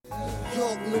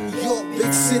New York,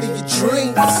 big city of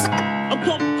dreams. I'm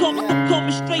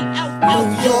coming straight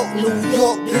out. New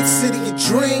York, big city of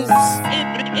dreams.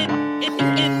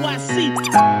 NYC.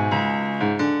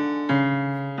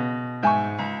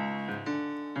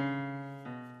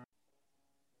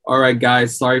 All right,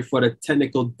 guys, sorry for the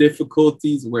technical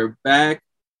difficulties. We're back.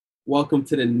 Welcome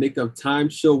to the Nick of Time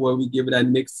show, where we give it that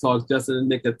Knicks talk just in the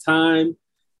nick of time.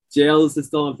 Jails is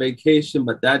still on vacation,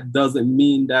 but that doesn't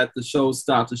mean that the show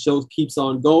stops. The show keeps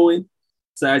on going.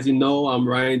 So as you know, I'm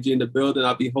Ryan G in the building.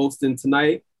 I'll be hosting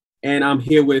tonight. And I'm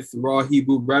here with Raw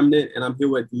Hebrew Remnant, and I'm here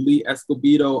with Lee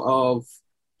Escobedo of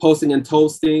Posting and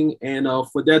Toasting, and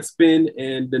for Deadspin.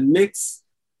 And the Knicks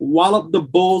walloped the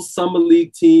Bulls Summer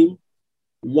League team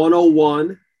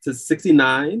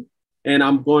 101-69. And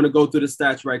I'm going to go through the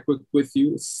stats right quick with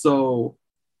you. So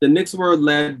the Knicks were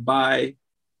led by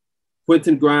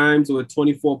Quentin Grimes with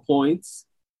 24 points.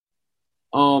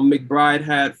 McBride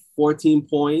had 14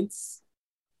 points.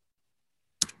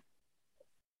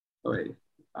 All right.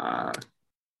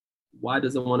 Why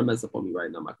does it want to mess up on me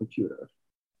right now, my computer?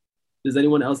 Does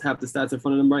anyone else have the stats in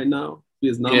front of them right now?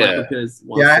 Because now my computer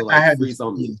wants to freeze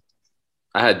on me.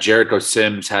 I had Jericho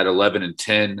Sims had 11 and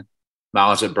 10.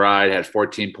 Miles McBride had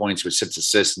 14 points with 6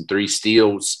 assists and 3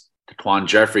 steals. Daquan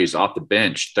Jeffries off the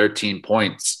bench, 13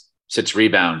 points, 6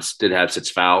 rebounds, did have 6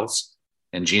 fouls.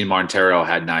 And Gene Montero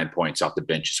had 9 points off the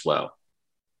bench as well.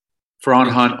 Ferran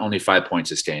Hunt, only 5 points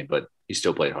this game, but he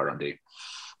still played hard on D.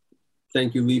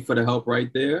 Thank you, Lee, for the help right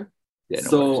there. Yeah,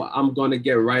 so I'm going to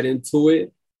get right into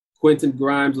it. Quentin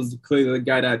Grimes was clearly the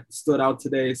guy that stood out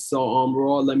today. So,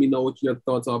 Raw, let me know what your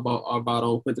thoughts are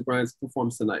about Quentin Grimes'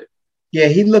 performance tonight. Yeah,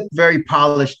 he looked very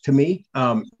polished to me.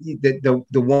 The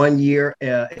 1 year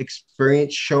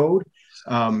experience showed.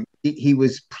 He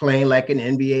was playing like an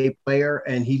NBA player,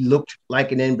 and he looked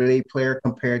like an NBA player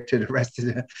compared to the rest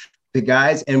of the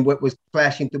guys. And what was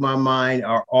flashing through my mind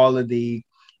are all of the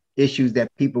issues that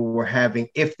people were having.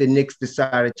 If the Knicks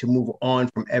decided to move on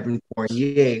from Evan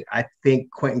Fournier, I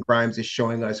think Quentin Grimes is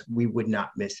showing us we would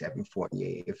not miss Evan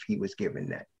Fournier if he was given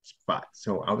that spot.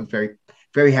 So I was very,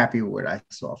 very happy with what I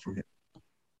saw from him.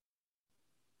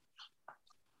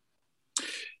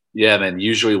 Yeah, man.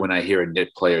 Usually when I hear a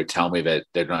Knick player tell me that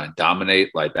they're going to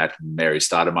dominate, like back when Mary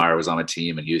Stoudemire was on the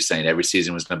team and he was saying every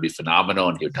season was going to be phenomenal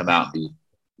and he would come out and be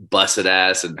busted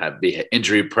ass and be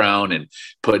injury prone and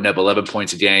putting up 11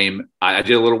 points a game, I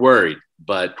get a little worried.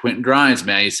 But Quentin Grimes,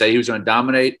 man, you say he was going to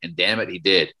dominate, and damn it, he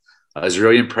did. I was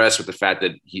really impressed with the fact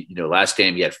that last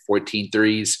game he had 14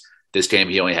 threes. This game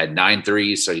he only had 9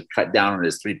 threes, so he cut down on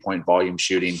his 3-point volume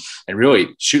shooting and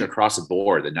really shooting across the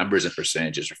board. The numbers and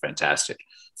percentages are fantastic.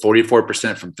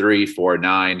 44% from 3,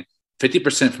 4-9,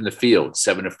 50% from the field,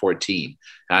 7-14.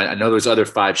 I know there's other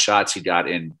 5 shots he got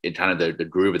in kind of the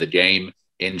groove of the game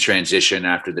in transition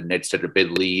after the Knicks took a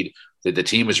big lead. The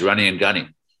team was running and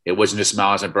gunning. It wasn't just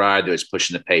Miles McBride that was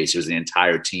pushing the pace. It was the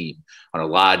entire team on a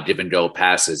lot of give-and-go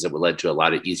passes that would lead to a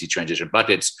lot of easy transition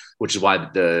buckets, which is why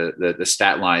the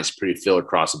stat line is pretty filled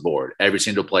across the board. Every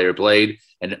single player played,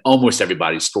 and almost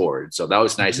everybody scored. So that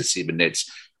was nice to see the Knicks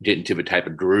get into the type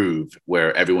of groove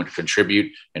where everyone could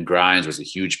contribute, and Grimes was a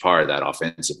huge part of that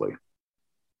offensively.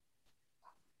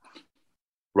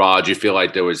 Rod, do you feel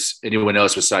like there was anyone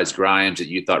else besides Grimes that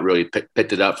you thought really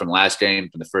picked it up from last game,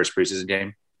 from the first preseason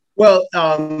game? Well,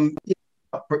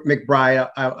 McBride,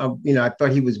 I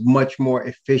thought he was much more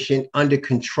efficient, under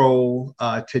control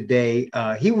today.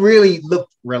 He really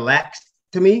looked relaxed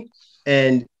to me,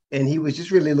 and he was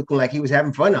just really looking like he was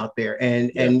having fun out there.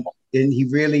 And he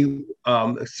really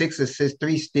 6 assists,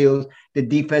 3 steals. The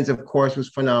defense, of course, was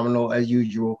phenomenal as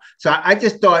usual. So I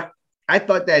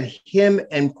thought that him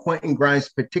and Quentin Grimes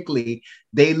particularly,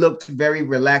 they looked very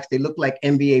relaxed. They looked like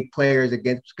NBA players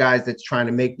against guys that's trying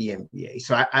to make the NBA.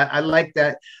 So I like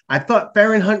that. I thought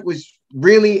Ferran Hunt was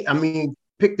really,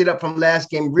 picked it up from last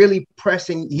game, really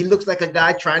pressing. He looks like a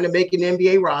guy trying to make an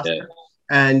NBA roster. Yeah.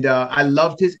 And I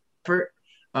loved his effort.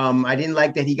 I didn't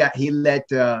like that he let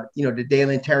the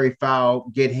Dalen Terry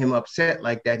foul get him upset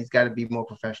like that. He's got to be more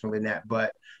professional than that.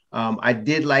 But I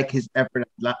did like his effort.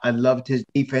 I loved his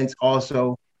defense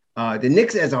also. The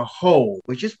Knicks as a whole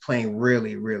was just playing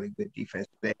really, really good defense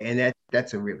today, and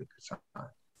that's a really good sign.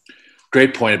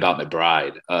 Great point about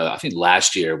McBride. I think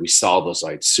last year we saw those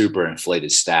like super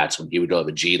inflated stats when he would go to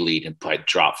the G League and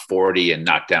drop 40 and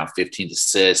knock down 15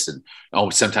 assists and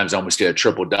sometimes almost get a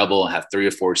triple-double and have 3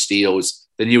 or 4 steals.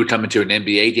 Then he would come into an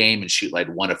NBA game and shoot like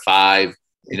 1 of 5,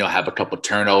 have a couple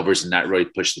turnovers and not really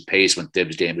push the pace when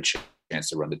Thibs gave him a chance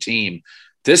to run the team.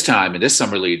 This time in this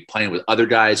summer league, playing with other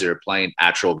guys that are playing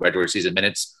actual regular season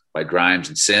minutes like Grimes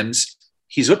and Sims,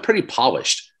 he's looked pretty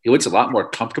polished. He looks a lot more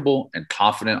comfortable and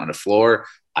confident on the floor.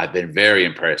 I've been very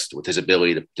impressed with his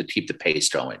ability to keep the pace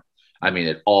going. I mean,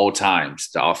 at all times,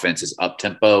 the offense is up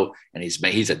tempo, and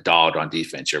he's a dog on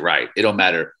defense. You're right. It don't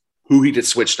matter who he gets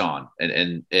switched on,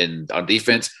 and on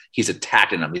defense, he's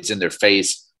attacking them. He's in their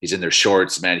face. He's in their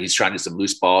shorts, man. He's trying to get some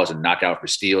loose balls and knock out for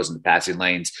steals in the passing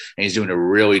lanes, and he's doing a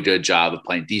really good job of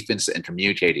playing defense and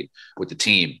communicating with the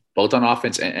team, both on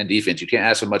offense and defense. You can't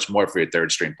ask for much more for your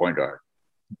third string point guard.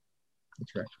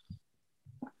 That's right.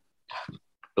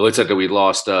 It looks like we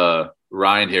lost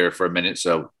Ryan here for a minute,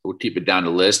 so we'll keep it down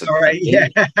the list. All right, yeah.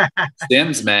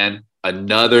 Sims, man,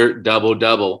 another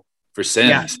double-double for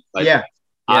Sims.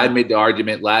 I made the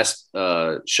argument last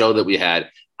show that we had.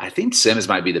 I think Sims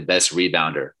might be the best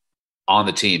rebounder on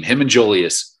the team. Him and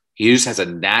Julius, he just has a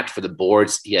knack for the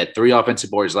boards. He had 3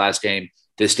 offensive boards last game.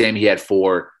 This game he had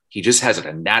 4. He just has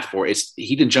a knack for it.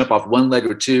 He can jump off 1 leg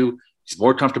or 2. He's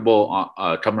more comfortable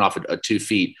coming off at 2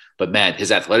 feet. But, man,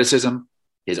 his athleticism,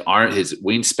 his arm, his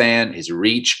wingspan, his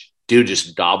reach, dude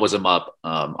just gobbles him up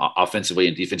offensively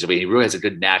and defensively. He really has a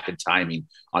good knack and timing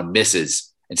on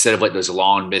misses. Instead of letting those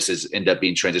long misses end up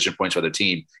being transition points for the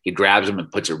team, he grabs them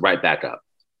and puts it right back up.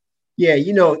 Yeah,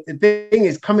 the thing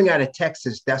is, coming out of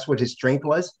Texas, that's what his strength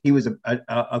was. He was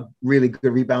a really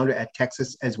good rebounder at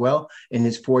Texas as well in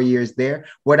his 4 years there.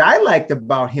 What I liked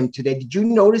about him today, did you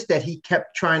notice that he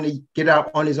kept trying to get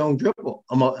out on his own dribble?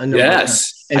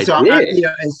 Yes, and so I did.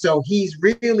 And so he's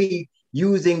really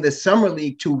using the summer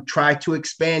league to try to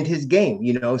expand his game.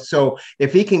 So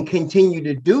if he can continue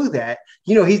to do that,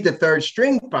 he's the third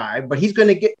string 5, but he's going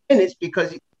to get minutes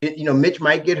because Mitch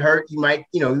might get hurt. You might,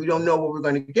 you don't know what we're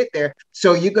going to get there.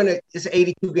 So it's an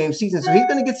 82 game season. So he's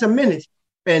going to get some minutes.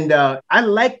 And I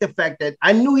like the fact that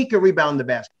I knew he could rebound the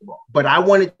basketball, but I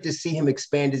wanted to see him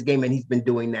expand his game. And he's been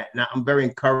doing that. And I'm very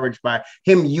encouraged by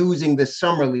him using the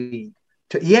summer league.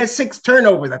 He had 6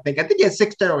 turnovers, I think. He had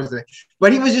 6 turnovers today.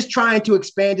 But he was just trying to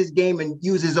expand his game and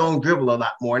use his own dribble a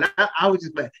lot more. And I was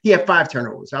just glad. He had 5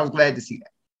 turnovers. I was glad to see that.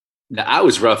 Now, I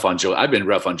was rough on Joe. I've been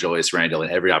rough on Julius Randle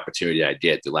in every opportunity I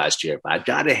get the last year, but I've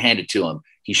got to hand it to him.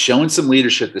 He's showing some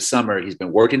leadership this summer. He's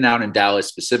been working out in Dallas,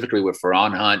 specifically with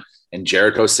Ferran Hunt and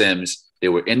Jericho Sims. They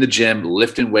were in the gym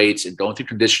lifting weights and going through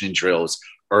conditioning drills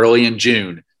early in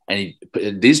June. And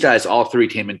these guys, all 3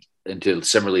 came into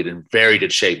summer league in very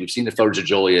good shape. We've seen the photos of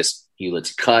Julius. He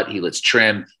lets cut, he lets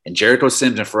trim. And Jericho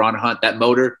Sims and Ferran Hunt, that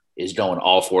motor is going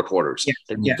all 4 quarters.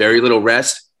 They need very little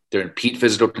rest. They're in peak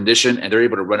physical condition, and they're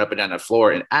able to run up and down the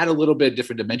floor and add a little bit of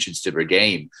different dimensions to their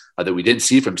game that we didn't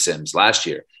see from Sims last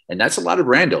year. And that's a lot of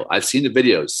Randle. I've seen the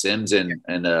videos, Sims and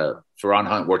Ferran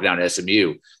Hunt working down at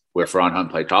SMU, where Ferran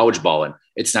Hunt played college ball. And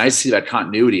it's nice to see that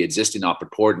continuity existing off the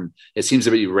court. And it seems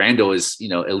to be Randle is,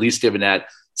 at least given that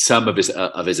some of his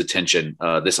attention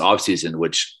this offseason,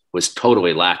 which was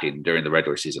totally lacking during the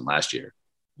regular season last year.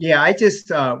 Yeah, I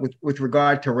just, with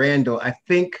regard to Randle, I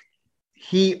think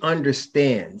he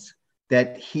understands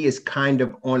that he is kind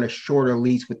of on a shorter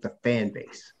leash with the fan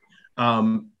base. I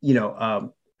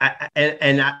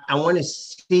want to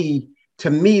see, to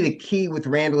me, the key with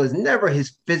Randle is never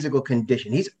his physical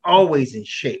condition. He's always in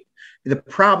shape. The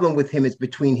problem with him is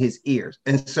between his ears.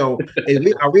 And so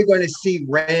are we going to see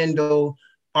Randle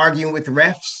arguing with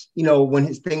refs, when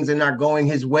his things are not going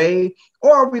his way?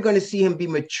 Or are we going to see him be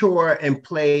mature and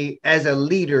play as a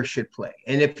leader should play?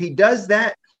 And if he does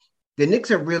that, the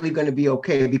Knicks are really going to be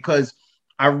okay, because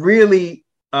I really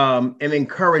am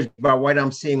encouraged by what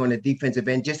I'm seeing on the defensive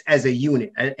end, just as a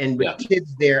unit. And with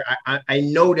kids there, I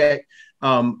know that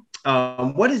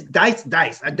what is Dice?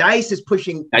 Dice is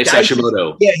pushing. Dice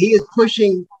Hashimoto. He is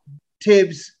pushing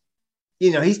Tibbs.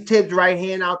 He's Tibbs' right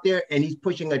hand out there, and he's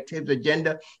pushing a Tibbs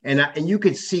agenda. And you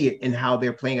could see it in how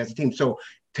they're playing as a team. So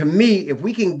to me, if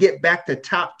we can get back to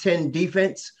top 10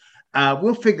 defense,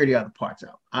 we'll figure the other parts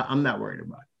out. I'm not worried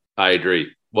about it. I agree.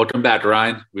 Welcome back,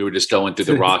 Ryan. We were just going through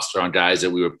the roster on guys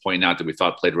that we were pointing out that we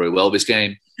thought played really well this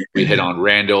game. We hit on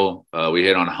Randle, we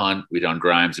hit on Hunt, we hit on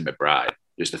Grimes and McBride,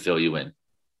 just to fill you in.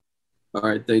 All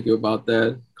right, thank you about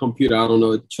that. Computer, I don't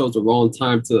know, it chose the wrong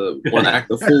time to want to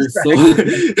act a fool. So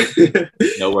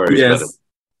no worries. Yes. Brother.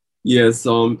 Yes,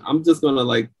 I'm just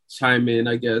gonna chime in,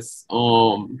 I guess.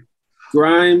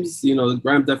 Grimes,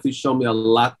 Grimes definitely showed me a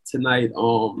lot tonight.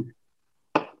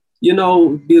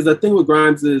 Because the thing with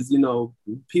Grimes is,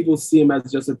 people see him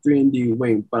as just a 3-and-D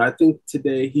wing, but I think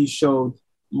today he showed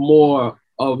more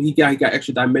of, he got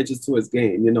extra dimensions to his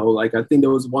game. I think there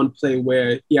was one play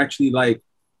where he actually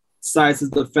sized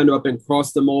his defender up and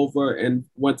crossed him over and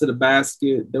went to the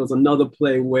basket. There was another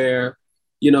play where,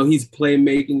 he's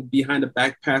playmaking behind the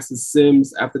back passes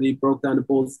Sims after they broke down the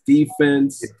Bulls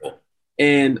defense.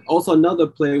 And also another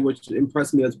play which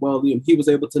impressed me as well. He was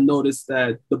able to notice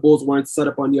that the Bulls weren't set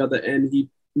up on the other end. He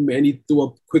threw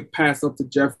a quick pass up to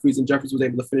Jeffries, and Jeffries was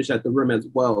able to finish at the rim as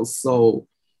well. So,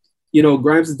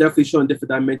 Grimes is definitely showing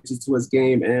different dimensions to his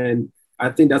game, and I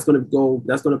think that's going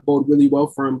to bode really well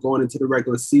for him going into the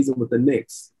regular season with the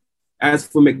Knicks. As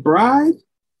for McBride,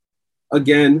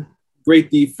 again,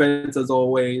 great defense as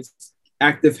always,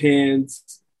 active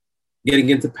hands, getting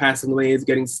into passing lanes,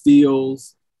 getting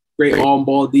steals, great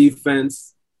on-ball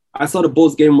defense. I saw the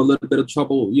Bulls gave him a little bit of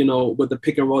trouble, with the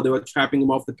pick and roll. They were trapping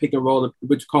him off the pick and roll,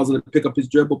 which caused him to pick up his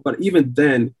dribble. But even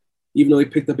then, even though he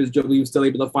picked up his dribble, he was still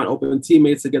able to find open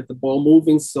teammates to get the ball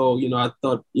moving. So, I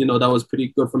thought, that was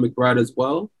pretty good for McBride as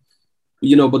well.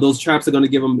 But those traps are going to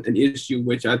give him an issue,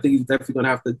 which I think he's definitely going to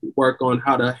have to work on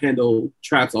how to handle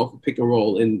traps off of pick and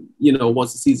roll. And,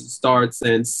 once the season starts.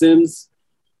 And Sims,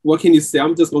 what can you say?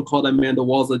 I'm just going to call that man the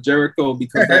Walls of Jericho,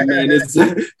 because that man is,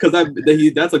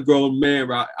 that's a grown man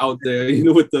right out there,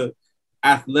 with the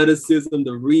athleticism,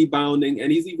 the rebounding.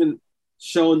 And he's even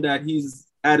shown that he's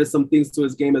added some things to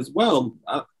his game as well.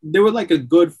 There were like a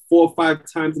good 4 or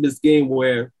 5 times in this game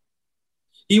where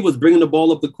he was bringing the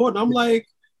ball up the court. And I'm like,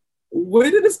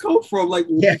 where did this come from? Like,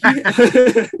 yeah.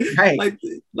 Right.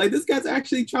 like this guy's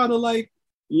actually trying to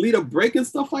lead a break and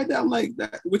stuff like that. I'm like,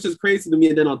 that, which is crazy to me.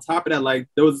 And then on top of that,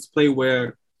 there was this play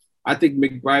where I think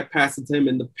McBride passed it to him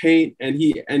in the paint, and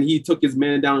he took his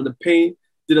man down in the paint,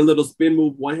 did a little spin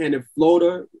move, one-handed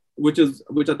floater, which I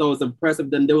thought was impressive.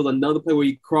 Then there was another play where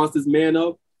he crossed his man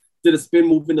up, did a spin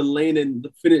move in the lane, and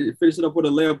finished it up with a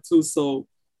layup too. So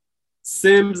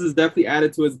Sims is definitely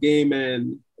added to his game,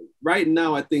 and right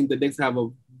now I think the Knicks have a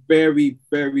very,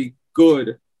 very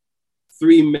good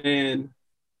three-man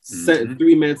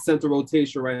center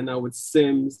rotation right now with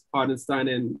Sims,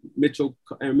 Hardenstein, and Mitchell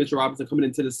Robinson coming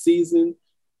into the season.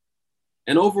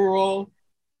 And overall,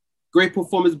 great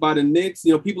performance by the Knicks.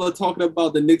 People are talking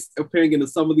about the Knicks appearing in the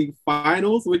Summer League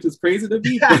Finals, which is crazy to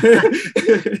me.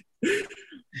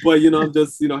 But I'm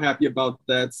just happy about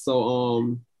that.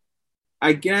 So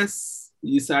I guess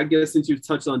since you've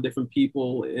touched on different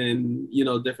people and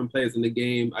different players in the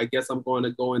game, I guess I'm going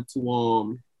to go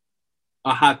into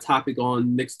a hot topic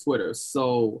on Knicks Twitter.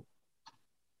 So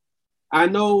I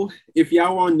know if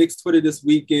y'all were on Knicks Twitter this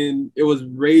weekend, it was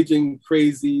raging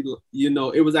crazy.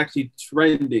 It was actually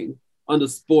trending under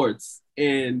sports.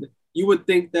 And you would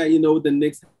think that, with the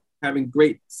Knicks having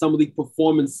great Summer League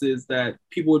performances, that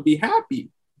people would be happy.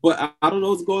 But I don't know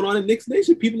what's going on in Knicks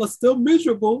Nation. People are still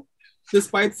miserable,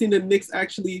 despite seeing the Knicks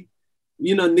actually,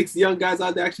 Knicks young guys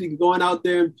out there actually going out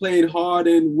there and playing hard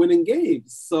and winning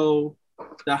games. So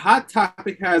the hot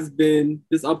topic has been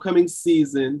this upcoming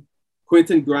season,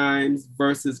 Quentin Grimes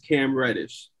versus Cam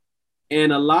Reddish.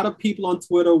 And a lot of people on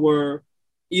Twitter were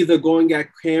either going at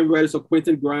Cam Reddish or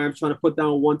Quentin Grimes, trying to put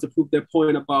down one to prove their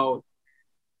point about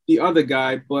the other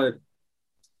guy. But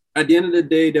at the end of the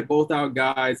day, they're both our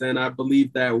guys. And I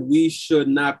believe that we should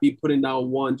not be putting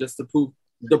down one just to prove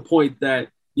the point that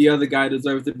the other guy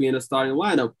deserves to be in a starting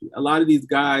lineup. A lot of these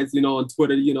guys, on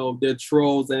Twitter, they're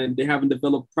trolls and they haven't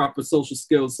developed proper social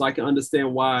skills. So I can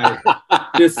understand why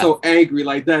they're so angry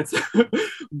like that.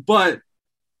 But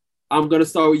I'm going to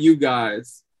start with you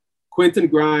guys. Quentin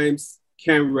Grimes,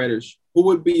 Cam Reddish. Who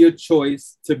would be your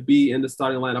choice to be in the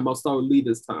starting lineup? I'll start with Lee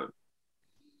this time.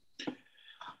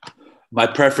 My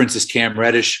preference is Cam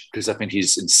Reddish because I think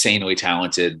he's insanely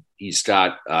talented. He's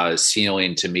got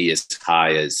ceiling to me as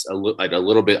high as a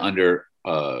little bit under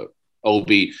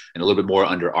Obi and a little bit more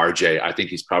under RJ. I think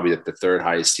he's probably the third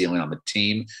highest ceiling on the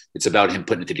team. It's about him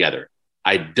putting it together.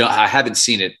 I haven't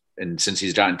seen it, and since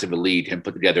he's gotten to the lead, him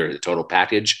put together the total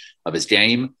package of his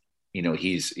game.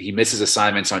 He misses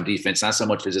assignments on defense, not so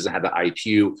much because he doesn't have the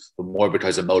IQ, but more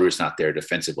because the motor's not there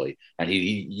defensively, and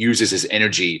he uses his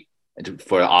energy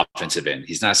for the offensive end.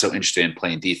 He's not so interested in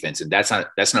playing defense, and that's not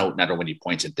a winning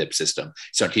points and dip system.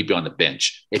 So keep you on the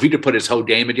bench. If he could put his whole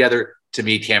game together, to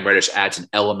me, Cam Reddish adds an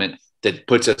element that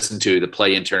puts us into the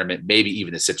play-in tournament, maybe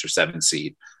even the 6 or 7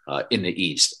 seed in the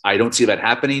East. I don't see that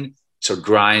happening. So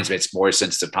Grimes makes more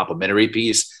sense as a complementary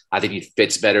piece. I think he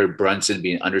fits better. Brunson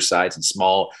being undersized and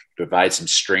small, provides some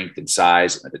strength and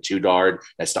size at the 2 guard.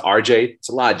 That's to RJ. It's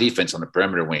a lot of defense on the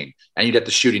perimeter wing, and you get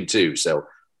the shooting too. So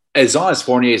as long as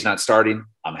Fournier is not starting,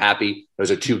 I'm happy. Those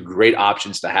are 2 great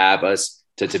options to have us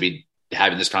to be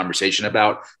having this conversation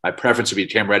about. My preference would be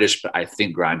Cam Reddish, but I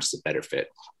think Grimes is a better fit.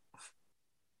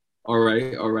 All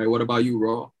right. What about you,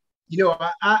 Raw?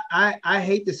 I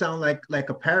hate to sound like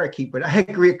a parakeet, but I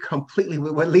agree completely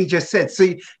with what Lee just said.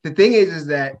 See, the thing is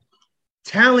that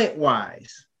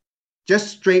talent-wise, just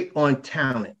straight on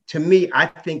talent. To me, I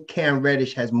think Cam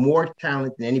Reddish has more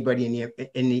talent than anybody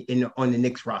on the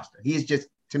Knicks roster. He is just,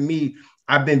 to me,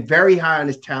 I've been very high on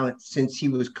his talent since he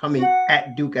was coming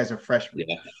at Duke as a freshman.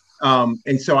 Yeah.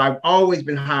 And so I've always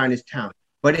been high on his talent.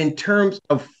 But in terms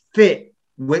of fit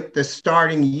with the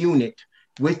starting unit,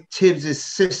 with Tibbs'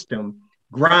 system,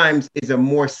 Grimes is a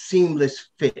more seamless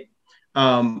fit.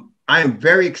 I am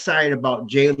very excited about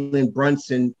Jalen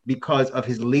Brunson because of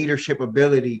his leadership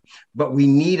ability, but we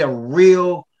need a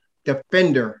real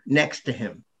defender next to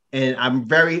him. And I'm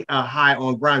very high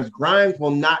on Grimes. Grimes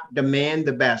will not demand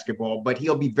the basketball, but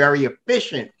he'll be very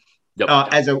efficient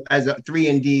as a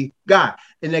 3-and-D guy.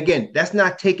 And again, that's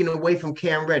not taken away from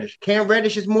Cam Reddish. Cam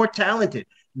Reddish is more talented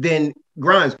than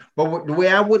Grimes. But the way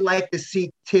I would like to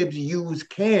see Tibbs use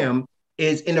Cam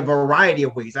is in a variety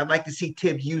of ways. I'd like to see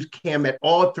Tibbs use Cam at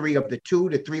all three of the 2,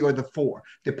 the 3, or the 4,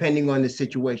 depending on the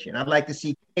situation. I'd like to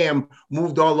see Cam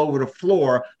moved all over the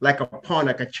floor like a pawn,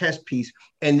 like a chess piece,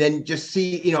 and then just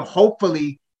see,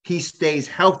 hopefully he stays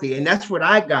healthy. And that's what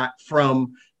I got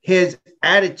from his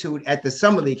attitude at the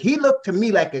Summer League. He looked to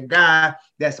me like a guy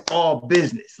that's all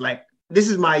business. Like, this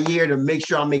is my year to make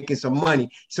sure I'm making some money.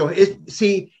 So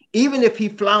even if he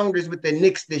flounders with the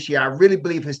Knicks this year, I really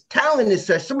believe his talent is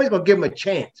such, somebody's going to give him a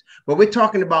chance. But we're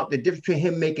talking about the difference between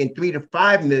him making $3 to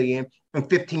 $5 million and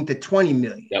 $15 to $20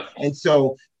 million. Yep. And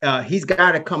so he's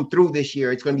got to come through this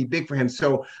year. It's going to be big for him.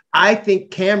 So I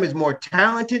think Cam is more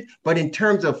talented, but in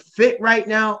terms of fit right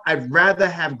now, I'd rather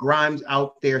have Grimes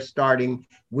out there starting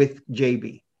with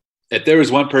JB. If there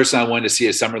was one person I wanted to see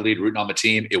a summer league rooting on the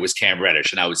team, it was Cam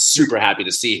Reddish. And I was super happy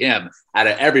to see him out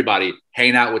of everybody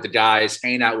hanging out with the guys,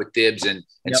 hanging out with Dibbs and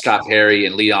Scott Perry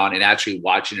and Leon, and actually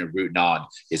watching and rooting on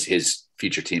his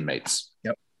future teammates.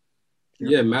 Yep.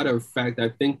 Yeah, matter of fact, I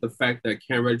think the fact that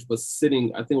Cam Reddish was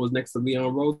sitting, I think it was next to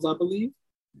Leon Rose, I believe.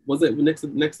 Was it next to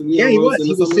Leon Rose? Yeah, he was.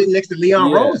 He was sitting next to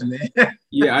Leon Rose, man.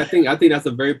 Yeah, I think that's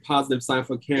a very positive sign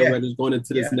for Cam Reddish going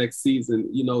into this next season.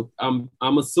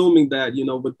 I'm assuming that,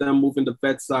 with them moving the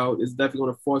vets out, it's definitely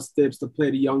going to force Tibbs to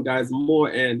play the young guys more.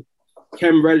 And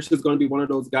Cam Reddish is going to be one of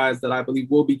those guys that I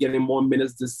believe will be getting more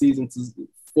minutes this season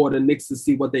for the Knicks to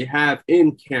see what they have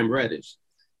in Cam Reddish.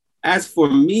 As for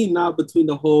me now, between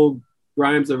the whole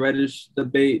Grimes and Reddish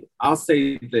debate, I'll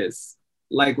say this.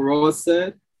 Like Ross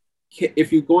said,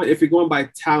 if you're going by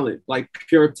talent, like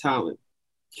pure talent,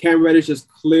 Cam Reddish is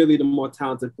clearly the more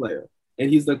talented player, and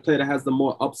he's the player that has the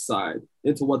more upside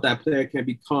into what that player can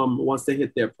become once they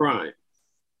hit their prime.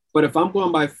 But if I'm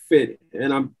going by fit,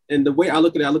 and the way I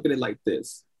look at it like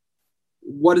this: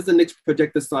 what is the Knicks'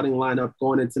 projected starting lineup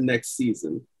going into next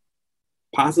season?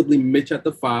 Possibly Mitch at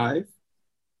the 5.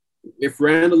 If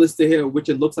Randall is still here, which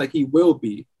it looks like he will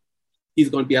be, he's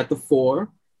going to be at the 4.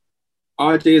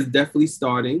 RJ is definitely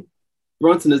starting.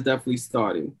 Brunson is definitely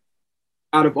starting.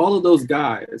 Out of all of those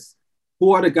guys,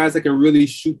 who are the guys that can really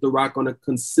shoot the rock on a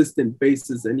consistent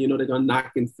basis and, they're going to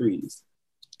knock in threes?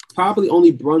 Probably only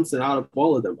Brunson out of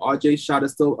all of them. RJ's shot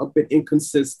is still a bit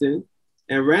inconsistent,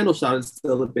 and Randall's shot is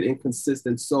still a bit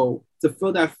inconsistent. So to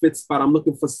fill that fit spot, I'm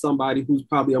looking for somebody who's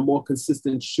probably a more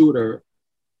consistent shooter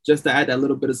just to add that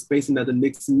little bit of spacing that the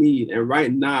Knicks need. And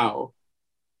right now,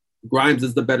 Grimes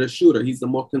is the better shooter. He's the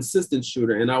more consistent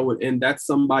shooter. And that's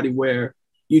somebody where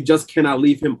you just cannot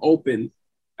leave him open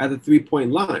at the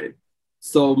 3-point line.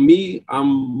 So I'm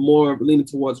more leaning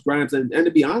towards Grimes. And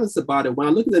to be honest about it, when I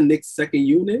look at the Knicks second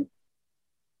unit,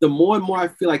 the more and more I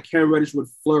feel like Cam Reddish would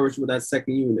flourish with that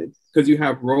second unit, because you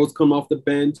have Rose coming off the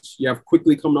bench, you have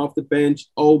Quickly coming off the bench,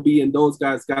 Obi and those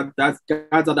guys, that's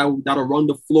guys that'll run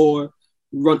the floor,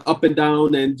 run up and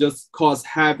down and just cause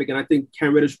havoc. And I think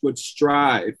Cam Reddish would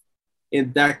strive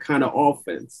in that kind of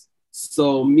offense.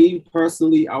 So me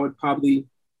personally, I would probably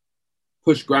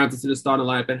push Grimes into the starting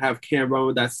lineup and have Cam run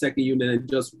with that second unit and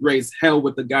just raise hell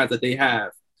with the guys that they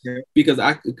have. Yeah.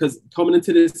 Because coming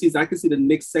into this season, I can see the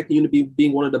Knicks second unit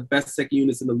being one of the best second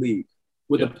units in the league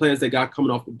with the players they got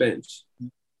coming off the bench.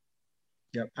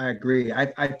 Yep, I agree.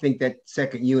 I think that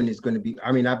second unit is going to be,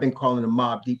 I've been calling them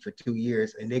Mob Deep for 2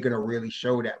 years, and they're going to really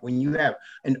show that. When you have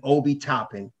an Obi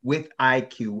Toppin with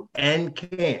IQ and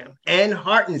Cam and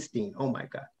Hartenstein, oh my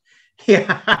God.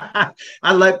 Yeah,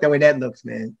 I like the way that looks,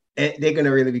 man. And they're going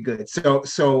to really be good.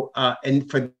 So,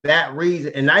 and for that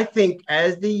reason, and I think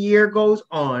as the year goes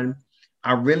on,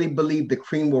 I really believe the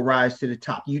cream will rise to the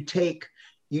top. You take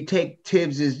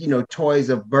Tibbs's, toys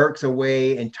of Burks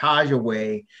away and Taj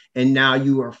away, and now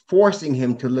you are forcing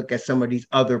him to look at some of these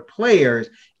other players.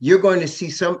 You're going to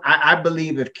see I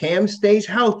believe if Cam stays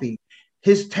healthy,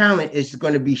 his talent is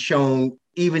going to be shown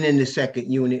even in the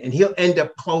second unit, and he'll end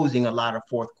up closing a lot of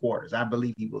fourth quarters. I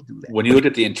believe he will do that. When you look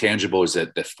at the intangibles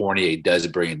that Fournier does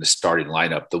bring in the starting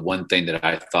lineup, the one thing that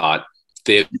I thought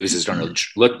Thibs is going to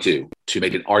look to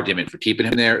make an argument for keeping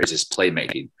him there is his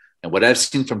playmaking. And what I've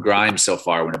seen from Grimes so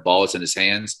far, when the ball is in his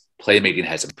hands, playmaking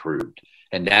has improved.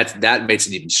 And that makes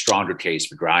an even stronger case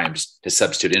for Grimes to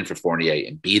substitute in for Fournier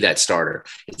and be that starter.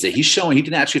 Is that he's showing he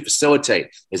can actually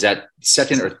facilitate. Is that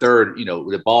second or third,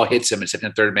 the ball hits him and second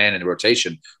and third man in the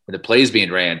rotation when the play is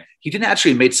being ran, he didn't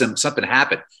actually make something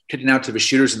happen. Kicking out to the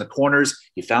shooters in the corners.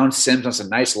 He found Sims on some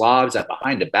nice lobs. That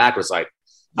behind the back was like,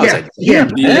 where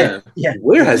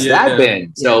has that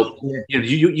been? So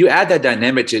you add that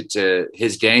dynamic to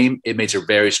his game, it makes a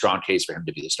very strong case for him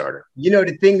to be the starter.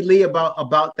 The thing, Lee,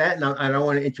 about that, and I don't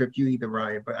want to interrupt you either,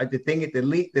 Ryan, but the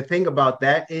thing about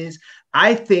that is,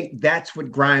 I think that's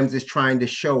what Grimes is trying to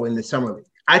show in the summer league.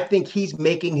 I think he's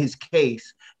making his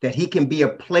case that he can be a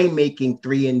playmaking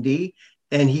 3-and-D,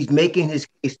 and he's making his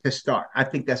case to start. I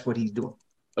think that's what he's doing.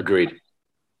 Agreed.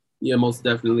 Yeah, most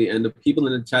definitely. And the people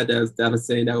in the chat that are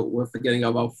saying that we're forgetting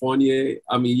about Fournier.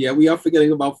 I mean, yeah, we are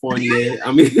forgetting about Fournier.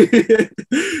 I mean,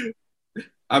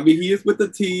 he is with the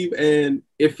team, and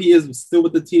if he is still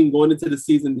with the team going into the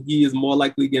season, he is more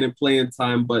likely getting playing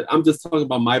time. But I'm just talking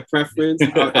about my preference.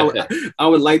 I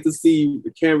would like to see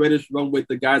Cam Reddish run with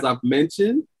the guys I've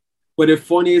mentioned. But if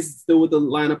Fournier is still with the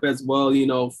lineup as well,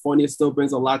 Fournier still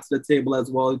brings a lot to the table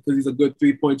as well because he's a good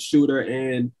three-point shooter,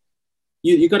 and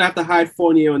you're going to have to hide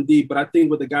Fournier on D, but I think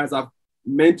with the guys I've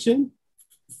mentioned,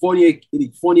 Fournier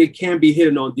can be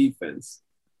hidden on defense.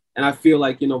 And I feel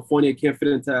like, Fournier can fit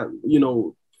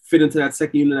into that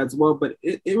second unit as well. But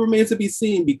it remains to be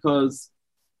seen because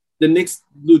the Knicks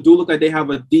do look like they have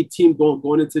a deep team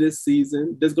going into this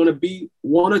season. There's going to be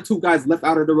one or two guys left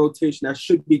out of the rotation that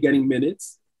should be getting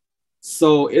minutes.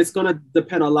 So it's going to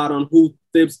depend a lot on who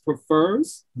Thibs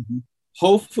prefers. Mm-hmm.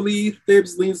 Hopefully,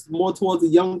 Thibs leans more towards the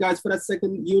young guys for that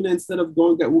second unit instead of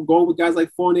going with guys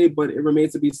like Fournier, but it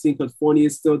remains to be seen because Fournier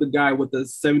is still the guy with the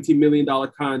 $17 million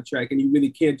contract, and you really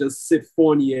can't just sit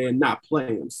Fournier and not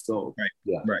play him. So,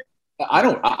 right. I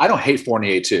don't hate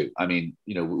Fournier too. I mean,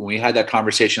 when we had that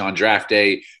conversation on draft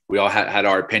day, we all had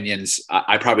our opinions.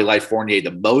 I probably like Fournier the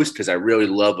most because I really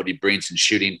love what he brings in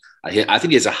shooting. I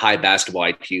think he has a high basketball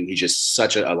IQ. He's just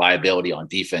such a liability on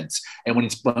defense. And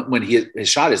when his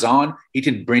shot is on, he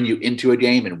can bring you into a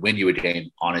game and win you a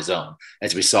game on his own,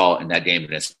 as we saw in that game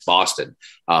against Boston,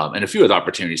 and a few other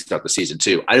opportunities throughout the season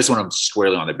too. I just want him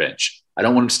squarely on the bench. I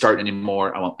don't want him to start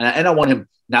anymore. I don't want him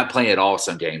not playing at all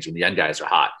some games when the young guys are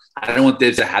hot. I don't want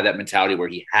Thibs to have that mentality where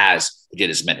he has to get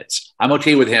his minutes. I'm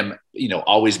okay with him,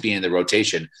 always being in the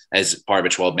rotation as part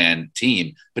of a 12-man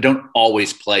team, but don't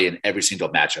always play in every single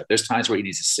matchup. There's times where he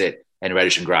needs to sit, and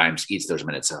Reddish and Grimes eats those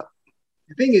minutes up.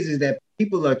 The thing is that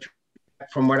people are,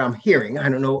 from what I'm hearing, I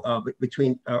don't know,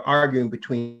 arguing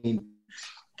between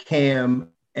Cam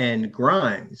and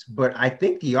Grimes, but I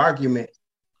think the argument,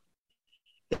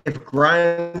 if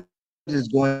Grimes is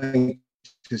going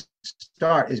to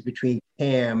start, is between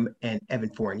Cam and Evan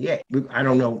Fournier. I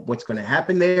don't know what's going to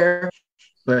happen there,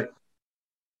 but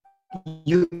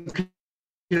you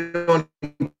can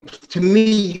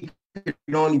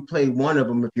only play one of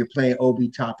them if you're playing Obi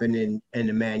Toppin and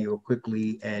Emmanuel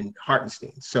Quickly and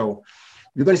Hartenstein. So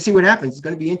you're going to see what happens. It's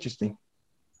going to be interesting.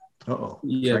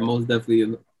 Yeah, most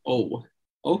definitely. Oh,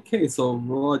 okay. So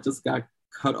Raw just got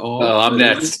cut off. Oh, I'm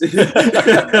next.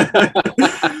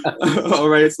 All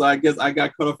right, so I guess I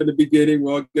got cut off in the beginning.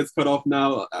 Raw gets cut off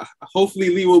now. Hopefully,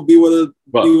 Lee will be with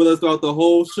us throughout the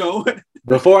whole show.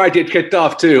 Before I get kicked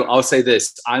off, too, I'll say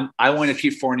this: I want to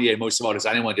keep Fournier most of all because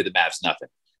I didn't want to give the Mavs nothing.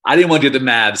 I didn't want to give the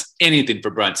Mavs anything for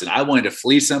Brunson. I wanted to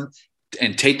fleece him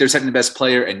and take their second best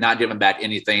player and not give him back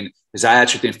anything, because I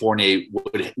actually think Fournier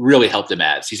would really help the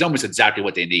Mavs. He's almost exactly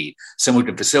what they need. Someone who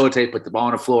can facilitate, put the ball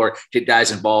on the floor, get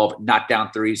guys involved, knock down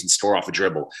threes, and score off a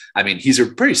dribble. I mean, he's a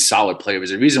pretty solid player.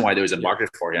 There's a reason why there was a market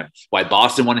for him, why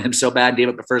Boston wanted him so bad, gave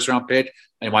up the first-round pick,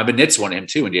 and why the Knicks wanted him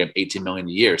too and gave him $18 million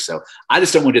a year. So I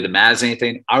just don't want to do the Mavs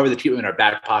anything. I'd rather keep him in our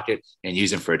back pocket and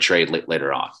use him for a trade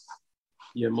later on.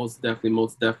 Yeah, most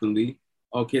definitely.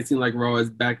 Okay, it seems like Raw is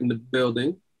back in the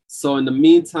building. So in the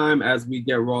meantime, as we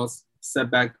get Ross set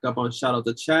back up on shout out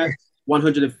to chat,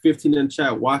 115 in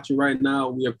chat watching right now.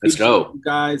 We appreciate you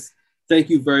guys. Thank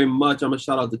you very much. I'm gonna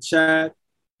shout out to chat,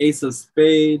 Ace of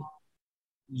Spade,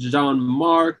 John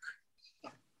Mark.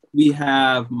 We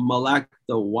have Malak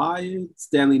the Wyatt,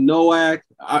 Stanley Nowak.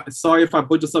 Sorry if I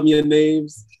butcher some of your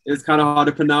names. It's kind of hard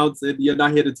to pronounce it. You're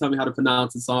not here to tell me how to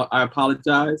pronounce it, so I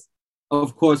apologize.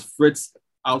 Of course, Fritz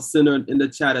Alciner in the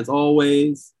chat as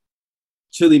always.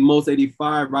 Chili Most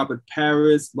 85, Robert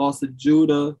Paris, Lost to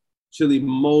Judah, Chili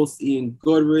Most, Ian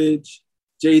Goodridge,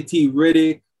 JT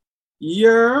Riddick,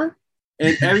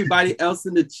 and everybody else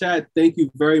in the chat. Thank you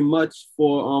very much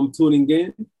for tuning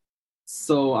in.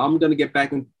 So I'm gonna get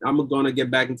back into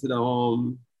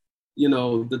the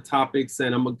the topics,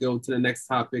 and I'm gonna go to the next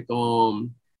topic.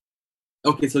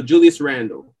 Okay, so Julius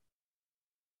Randle.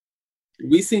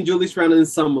 We seen Julius Randle in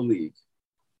Summer League.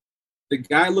 The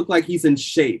guy looked like he's in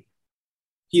shape.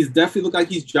 He's definitely looked like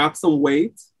he's dropped some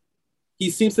weight. He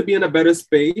seems to be in a better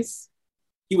space.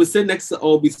 He was sitting next to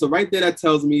Obi, so right there that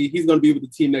tells me he's going to be with the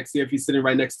team next year if he's sitting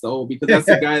right next to Obi, because that's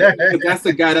the guy. That's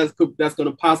the guy that's going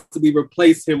to possibly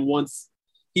replace him once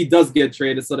he does get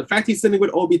traded. So the fact he's sitting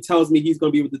with Obi tells me he's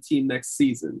going to be with the team next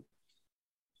season.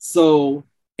 So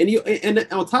and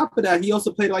on top of that, he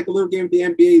also played like a little game with the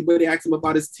NBA where they asked him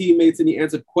about his teammates and he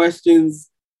answered questions.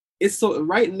 It's so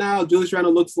right now, Julius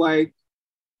Randle looks like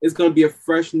it's going to be a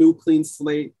fresh, new, clean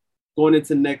slate going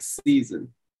into next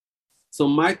season. So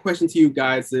my question to you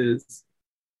guys is,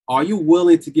 are you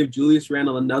willing to give Julius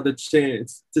Randle another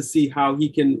chance to see how he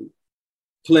can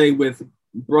play with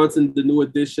Brunson, the new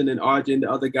addition, and RJ and the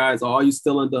other guys? Or are you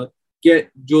still on the get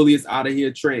Julius out of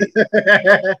here train?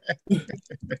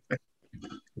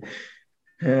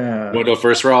 You want to go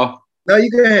first, Raw? No,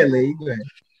 you go ahead, Lee. Go ahead.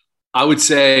 I would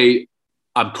say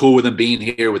I'm cool with him being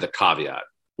here with a caveat.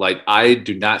 Like, I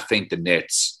do not think the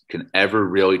Knicks can ever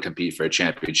really compete for a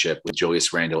championship with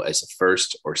Julius Randle as the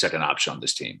first or second option on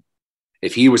this team.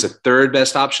 If he was a third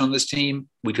best option on this team,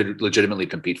 we could legitimately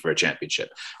compete for a championship.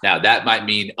 Now, that might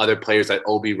mean other players like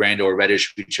Obi, Randle, or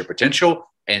Reddish reach their potential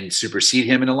and supersede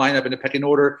him in the lineup in the pecking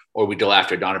order, or we go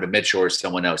after Donovan Mitchell or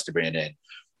someone else to bring it in.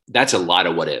 That's a lot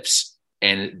of what ifs.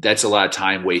 And that's a lot of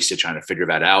time wasted trying to figure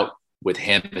that out with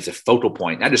him as a focal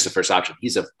point, not just the first option.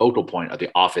 He's a focal point of the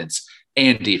offense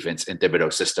and defense in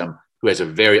Thibodeau's system, who has a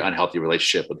very unhealthy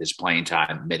relationship with his playing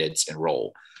time, minutes, and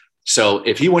role. So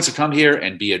if he wants to come here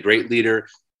and be a great leader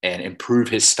and improve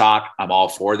his stock, I'm all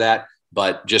for that.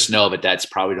 But just know that that's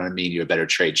probably going to mean you're a better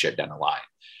trade chip down the line.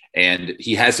 And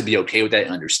he has to be okay with that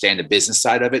and understand the business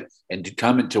side of it and to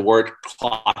come into work,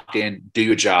 clock in, do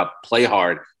your job, play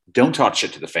hard, don't talk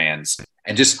shit to the fans,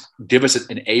 and just give us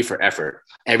an A for effort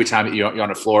every time you're on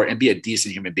the floor, and be a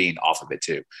decent human being off of it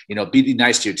too. Be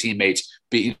nice to your teammates,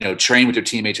 train with your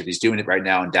teammates if he's doing it right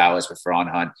now in Dallas with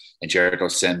Ferran Hunt and Jericho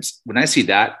Sims. When I see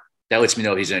that lets me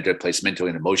know he's in a good place mentally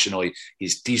and emotionally.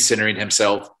 He's decentering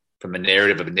himself from the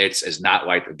narrative of the Knicks as not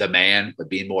like the man, but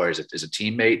being more as a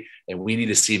teammate. And we need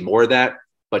to see more of that.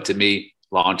 But to me,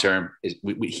 long-term,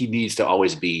 he needs to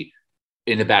always be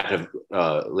in the back of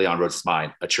Leon Rhodes'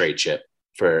 mind, a trade chip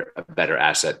for a better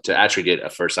asset to actually get a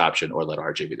first option or let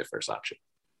RJ be the first option.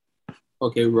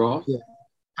 Okay, Raw. Yeah.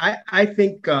 I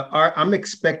think I'm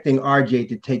expecting RJ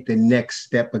to take the next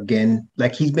step again.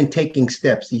 Like, he's been taking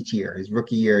steps each year, his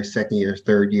rookie year, his second year, his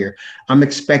third year. I'm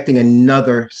expecting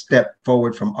another step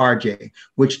forward from RJ,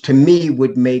 which to me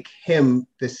would make him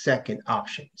the second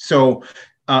option. So,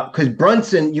 because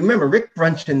Brunson, you remember Rick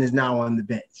Brunson is now on the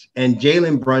bench and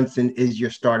Jalen Brunson is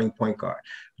your starting point guard.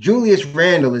 Julius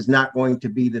Randle is not going to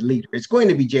be the leader. It's going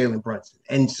to be Jalen Brunson.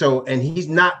 And he's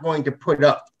not going to put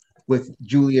up with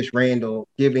Julius Randle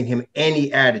giving him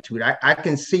any attitude. I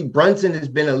can see Brunson has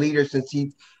been a leader since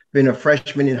he's been a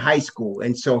freshman in high school.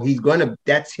 And so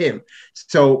that's him.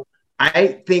 So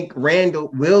I think Randle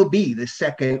will be the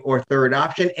second or third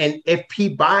option. And if he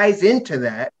buys into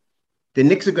that, the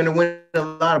Knicks are going to win a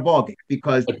lot of ball games,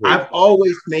 because I've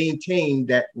always maintained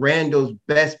that Randle's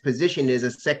best position is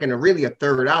a second or really a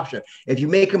third option. If you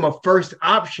make him a first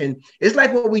option, it's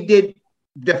like what we did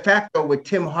de facto with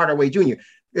Tim Hardaway Jr.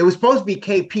 It was supposed to be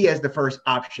KP as the first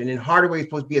option, and Hardaway was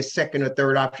supposed to be a second or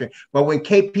third option. But when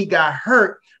KP got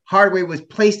hurt, Hardaway was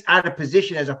placed out of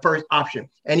position as a first option,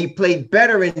 and he played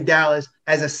better in Dallas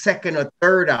as a second or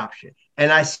third option.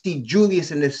 And I see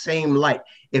Julius in the same light.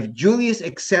 If Julius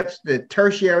accepts the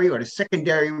tertiary or the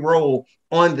secondary role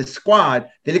on the squad,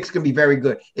 then it's going to be very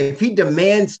good. If he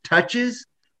demands touches,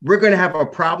 we're going to have a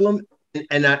problem.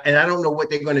 And I don't know what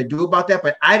they're going to do about that,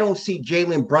 but I don't see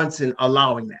Jalen Brunson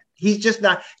allowing that. He's just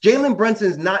not. Jalen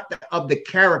Brunson's not of the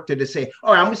character to say,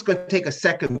 oh, I'm just going to take a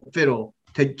second fiddle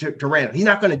to Randle. He's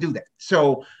not going to do that.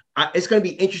 So it's going to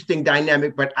be interesting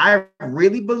dynamic, but I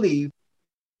really believe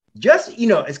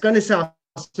it's going to sound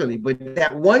silly, but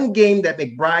that one game that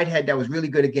McBride had that was really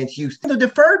good against Houston,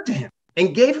 deferred to him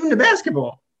and gave him the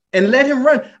basketball and let him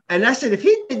run. And I said, if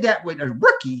he did that with a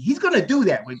rookie, he's going to do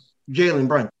that with Jalen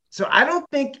Brunson. So I don't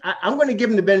think I'm going to give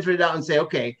him the benefit of the doubt and say,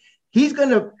 okay, he's going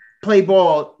to play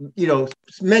ball,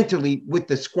 mentally with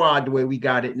the squad the way we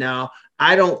got it now.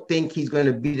 I don't think he's going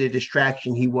to be the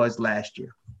distraction he was last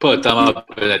year. Put a thumb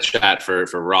up in the chat for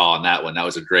Raw on that one. That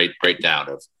was a great breakdown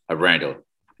of Randall.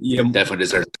 Yeah, definitely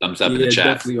deserves a thumbs up in the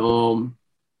chat. Definitely.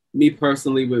 Me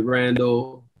personally with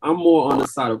Randall, I'm more on the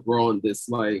side of Raw on this.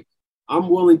 Like, I'm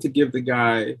willing to give the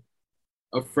guy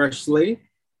a fresh slate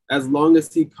as long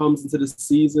as he comes into the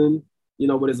season,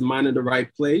 with his mind in the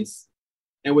right place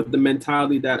and with the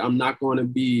mentality that I'm not going to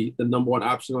be the number one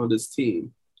option on this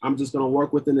team. I'm just going to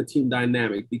work within the team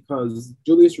dynamic because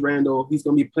Julius Randle, he's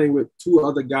going to be playing with two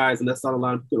other guys, and that's not a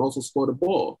lot who can also score the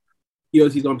ball.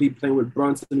 He's going to be playing with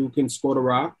Brunson, who can score the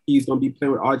rock. He's going to be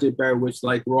playing with RJ Barrett, which,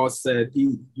 like Ross said,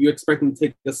 you expect him to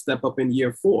take a step up in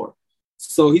year 4.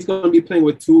 So he's going to be playing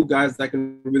with two guys that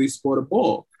can really score the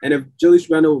ball. And if Julius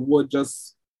Randle would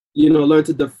just, learn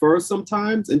to defer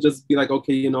sometimes and just be like,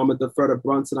 okay, I'm going to defer to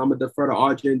Brunson, I'm going to defer to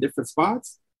RJ in different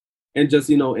spots, and just,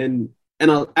 and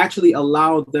I'll actually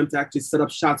allow them to actually set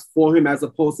up shots for him as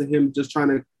opposed to him just trying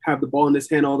to have the ball in his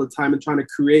hand all the time and trying to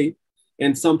create.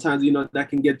 And sometimes, that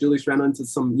can get Julius Randle into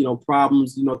some,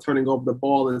 problems, turning over the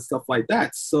ball and stuff like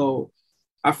that. So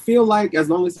I feel like as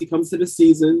long as he comes to the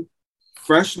season,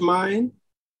 fresh mind,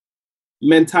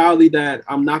 mentality that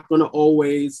I'm not going to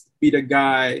always be the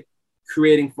guy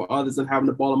creating for others and having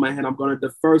the ball in my hand. I'm going to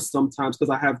defer sometimes because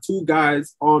I have two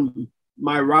guys on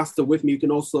my roster with me who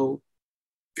can also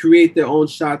create their own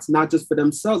shots, not just for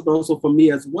themselves, but also for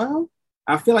me as well.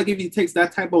 I feel like if he takes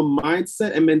that type of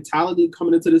mindset and mentality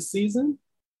coming into the season,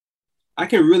 I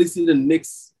can really see the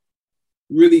Knicks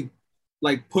really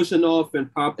like pushing off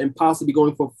and possibly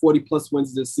going for 40+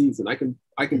 wins this season. I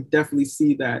can definitely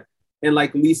see that. And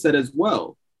like Lee said as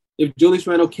well, if Julius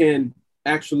Randle can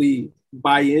actually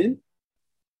buy in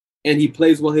and he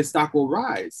plays well, his stock will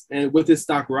rise. And with his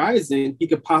stock rising, he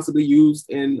could possibly use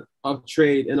in a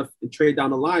trade down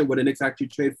the line where the Knicks actually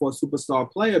trade for a superstar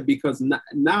player, because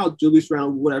now Julius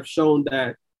Randle would have shown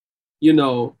that,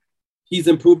 he's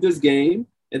improved his game.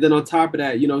 And then on top of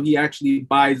that, he actually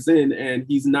buys in and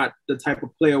he's not the type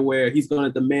of player where he's going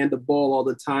to demand the ball all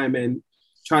the time and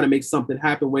try to make something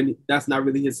happen when that's not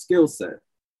really his skill set.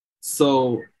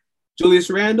 So Julius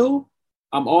Randle,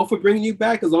 I'm all for bringing you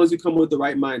back as long as you come with the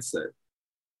right mindset.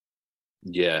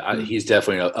 Yeah, he's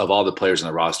definitely, of all the players on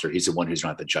the roster, he's the one who's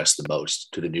going to have to adjust the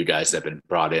most to the new guys that have been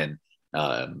brought in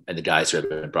and the guys who have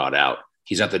been brought out.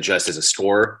 He's going to have to adjust as a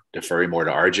scorer, deferring more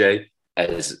to RJ,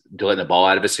 as letting the ball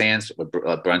out of his hands,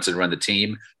 let Brunson run the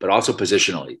team, but also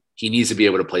positionally. He needs to be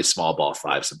able to play small ball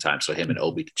 5 sometimes so him and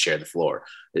Obi can share the floor.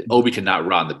 Obi cannot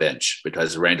run the bench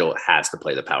because Randle has to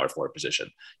play the power forward position.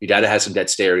 You got to have some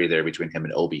dexterity there between him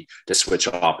and Obi to switch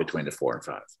off between the 4 and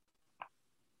 5.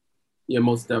 Yeah,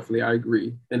 most definitely. I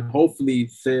agree. And hopefully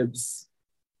Thibs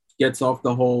gets off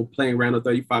the whole playing Randle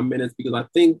 35 minutes, because I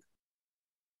think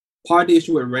part of the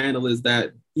issue with Randle is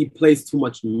that he plays too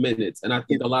much minutes. And I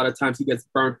think a lot of times he gets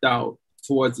burnt out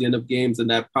towards the end of games, and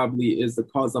that probably is the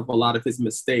cause of a lot of his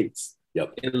mistakes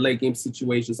in late game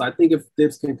situations. So I think if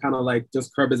Thibs can kind of like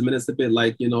just curb his minutes a bit,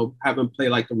 like, have him play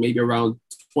like maybe around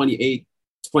 28,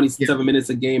 27 minutes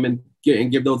a game and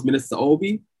give those minutes to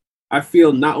Obi, I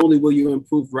feel not only will you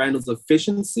improve Randle's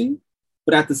efficiency,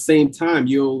 but at the same time,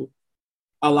 you'll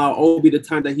allow Obi the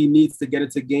time that he needs to get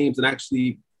into games and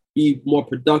actually be more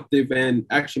productive and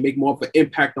actually make more of an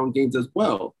impact on games as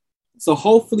well. So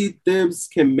hopefully Thibs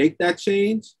can make that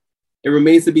change. It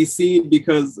remains to be seen,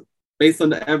 because based on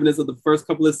the evidence of the first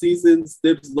couple of seasons,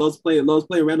 Thibs loves playing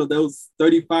Randle. That was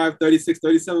 35, 36,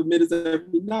 37 minutes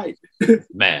every night.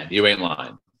 Man, you ain't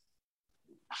lying.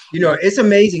 It's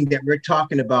amazing that we're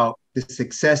talking about the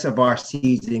success of our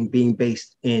season being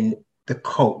based in the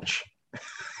coach.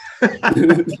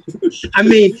 I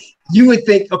mean, you would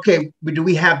think, okay, but do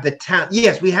we have the talent?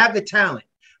 Yes, we have the talent,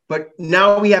 but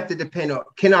now we have to depend on,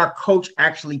 can our coach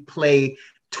actually play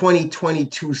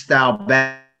 2022 style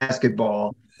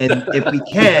basketball? And if we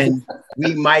can,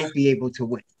 we might be able to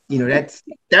win.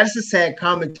 That's a sad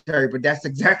commentary, but that's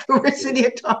exactly what we're sitting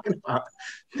here talking about.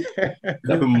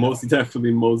 Most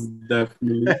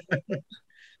definitely.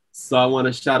 So I want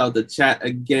to shout out the chat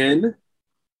again.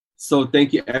 So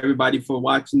thank you everybody for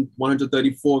watching.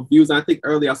 134 views. I think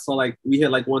earlier I saw we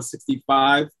had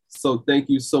 165. So thank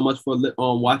you so much for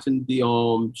watching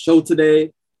the show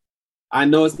today. I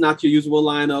know it's not your usual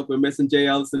lineup. We're missing Jay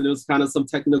Ellison. There was kind of some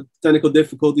technical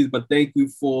difficulties, but thank you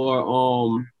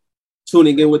for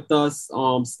tuning in with us.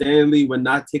 Stanley, we're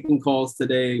not taking calls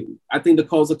today. I think the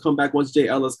calls will come back once Jay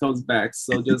Ellis comes back.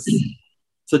 So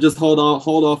just hold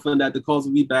off on that. The calls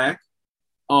will be back.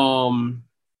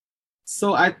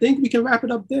 So I think we can wrap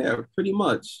it up there pretty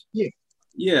much. Yeah.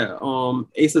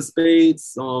 Ace of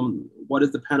Spades. What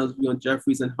is the panel's view on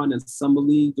Jeffries and Hunt and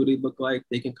Summerlee? Do they look like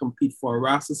they can compete for a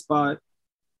roster spot?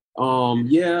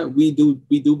 Yeah, we do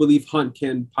believe Hunt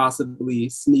can possibly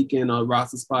sneak in a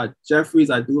roster spot. Jeffries,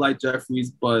 I do like Jeffries,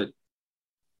 but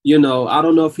I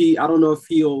don't know if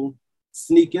he'll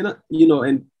sneak in,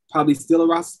 and probably steal a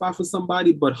roster spot for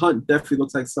somebody. But Hunt definitely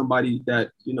looks like somebody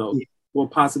that will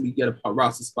possibly get a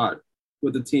roster spot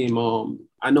with the team.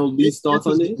 I know Lee's thoughts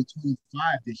on it.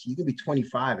 25 this year. He's gonna be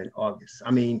 25 in August.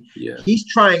 I mean, yeah, he's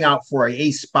trying out for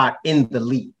a spot in the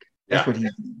league. That's what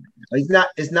he's.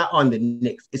 It's not on the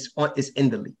Knicks. It's in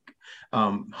the league.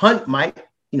 Hunt might,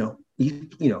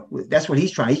 that's what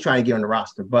he's trying. He's trying to get on the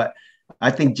roster, but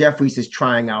I think Jeffries is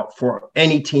trying out for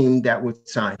any team that would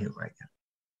sign him right now.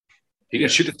 He can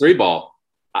shoot the three ball.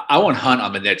 I want Hunt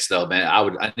on the Knicks, though, man.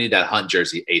 I need that Hunt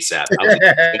jersey ASAP.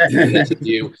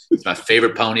 It's my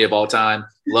favorite pony of all time.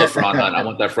 Love Fron Hunt. I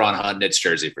want that Fron Hunt Knicks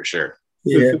jersey for sure.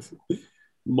 Yeah.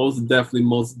 Most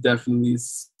definitely.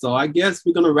 So I guess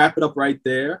we're gonna wrap it up right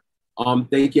there.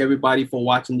 Thank you everybody for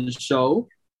watching the show.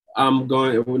 We're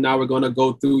gonna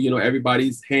go through,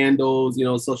 everybody's handles,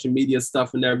 social media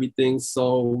stuff and everything.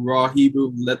 So Raw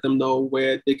Hebrew, let them know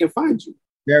where they can find you.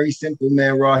 Very simple,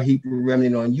 man. Raw Hebrew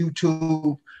Remnant on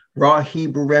YouTube, Raw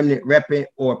Hebrew Remnant Reppin',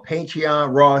 or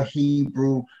Patreon, Raw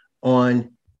Hebrew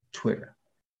on Twitter.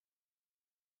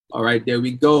 All right, there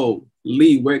we go.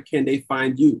 Lee, where can they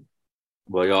find you?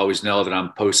 Well, you always know that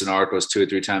I'm posting articles 2 or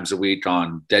 3 times a week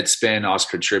on Deadspin, also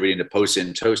contributing to Posting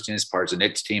and Toasting as part of the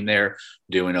Knicks team there,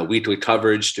 doing a weekly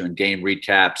coverage, doing game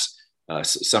recaps,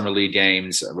 summer league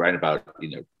games, writing about,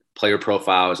 player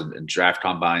profiles and draft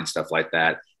combine, stuff like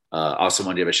that. Also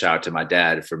want to give a shout out to my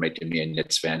dad for making me a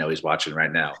Knicks fan. I know he's watching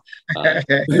right now.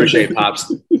 Appreciate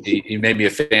Pops. He made me a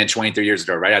fan 23 years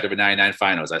ago, right after the 99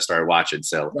 finals. I started watching.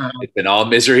 So It's been all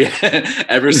misery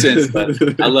ever since.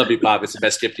 But I love you, Pop. It's the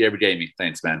best gift you ever gave me.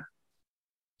 Thanks, man.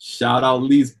 Shout out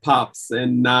Lee's Pops.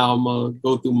 And now I'm going to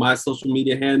go through my social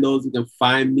media handles. You can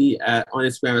find me on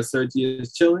Instagram at Sir G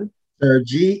is Chillin'. Sir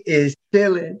G is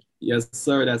chillin'. Yes,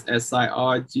 sir. That's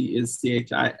SIRG is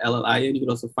CHILLIN. You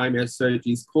can also find me at Sir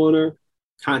G's Corner.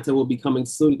 Content will be coming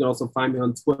soon. You can also find me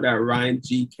on Twitter at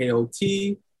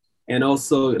RyanGKOT. And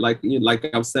also, like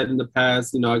I've said in the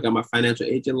past, I got my financial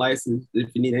agent license. If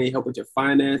you need any help with your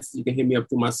finance, you can hit me up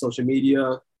through my social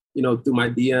media, through my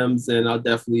DMs, and I'll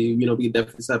definitely, we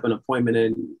definitely set up an appointment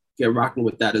and get rocking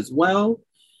with that as well.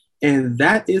 And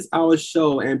that is our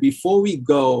show. And before we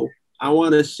go, I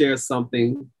want to share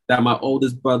something that my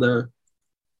oldest brother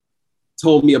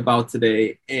told me about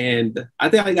today. And I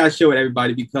think I got to share with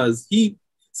everybody because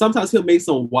sometimes he'll make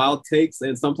some wild takes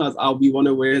and sometimes I'll be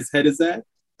wondering where his head is at.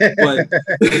 But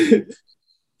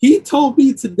he told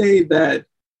me today that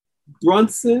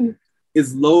Brunson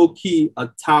is low-key a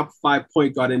top 5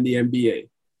 point guard in the NBA.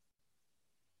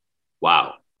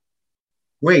 Wow.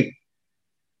 Wait,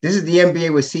 this is the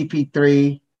NBA with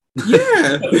CP3.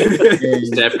 Yeah.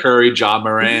 Steph Curry, John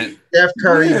Morant.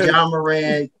 John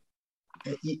Morant.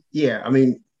 Yeah, I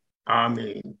mean,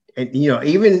 and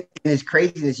even in his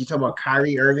craziness, you talk about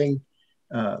Kyrie Irving.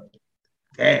 I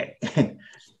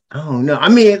don't know. I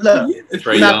mean, look,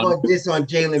 I'm not going to diss on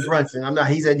Jalen Brunson. I'm not.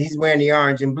 He's wearing the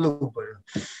orange and blue, but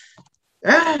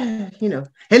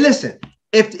Hey, listen.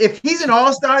 If he's an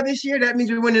all-star this year, that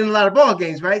means we're winning a lot of ball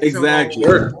games, right? Exactly.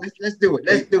 So, let's do it.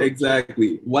 Let's do it.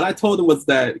 Exactly. What I told him was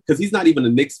that because he's not even a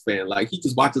Knicks fan, like he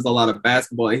just watches a lot of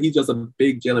basketball, and he's just a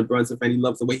big Jalen Brunson fan. He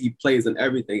loves the way he plays and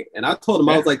everything. And I told him,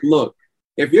 I was like, look,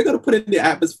 if you're gonna put in the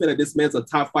atmosphere that this man's a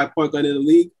top 5 point guard in the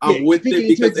league, I'm with it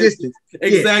because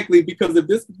if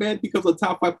this man becomes a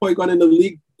top 5 point guard in the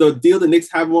league, the deal the Knicks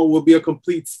have on will be a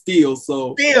complete steal.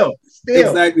 So steal.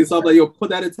 Exactly. So I'm like, put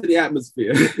that into the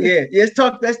atmosphere. Yeah, let's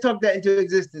talk that into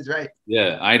existence, right?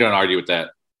 Yeah, I don't argue with that.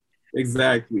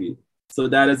 Exactly. So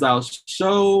that is our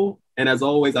show. And as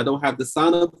always, I don't have the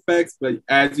sound effects, but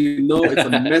as you know, it's a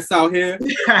mess out here.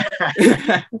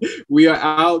 We are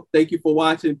out. Thank you for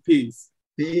watching. Peace.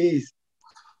 Peace.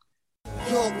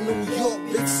 York, New York,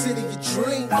 big city of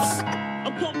dreams.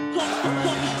 I'm coming straight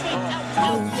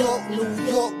out. New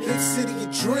York, big city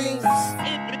of dreams.